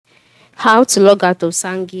How to log out of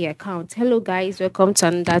Zangi account. Hello guys, welcome to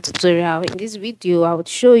another tutorial. In this video I would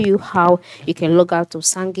show you how you can log out of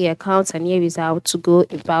Zangi account, and here is how to go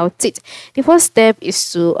about it. The first step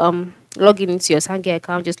is to log into your Zangi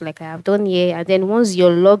account just like I have done here, and then once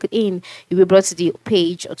you're logged in, you'll be brought to the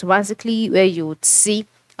page automatically where you would see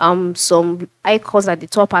some icons at the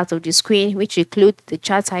top part of the screen, which include the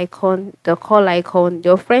chat icon, the call icon,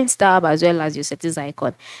 your friends tab, as well as your settings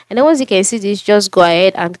icon. And then once you can see this, just go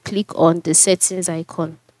ahead and click on the settings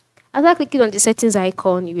icon. After clicking on the settings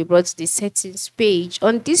icon, you'll be brought to the settings page.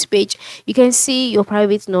 On this page, you can see your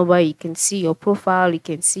private number, you can see your profile, you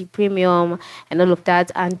can see premium and all of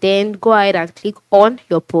that. And then go ahead and click on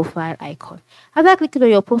your profile icon. After clicking on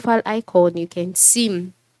your profile icon, you can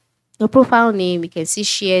see your profile name, you can see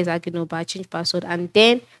shares, number, change password, and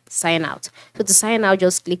then sign out. So to sign out,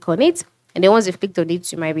 just click on it. And then once you've clicked on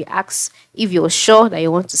it, you might be asked if you're sure that you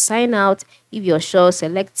want to sign out. If you're sure,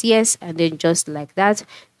 select yes, and then just like that, as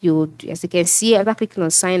you can see, after clicking on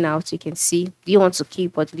sign out, you can see, do you want to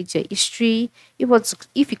keep or delete your history?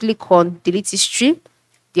 If you click on delete history,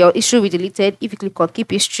 your history will be deleted. If you click on keep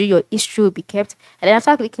history, your history will be kept. And then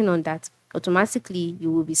after clicking on that, automatically you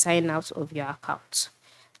will be signed out of your account.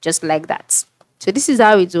 Just like that. So this is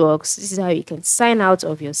how it works. This is how you can sign out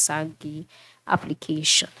of your Zangi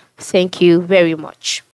application. Thank you very much.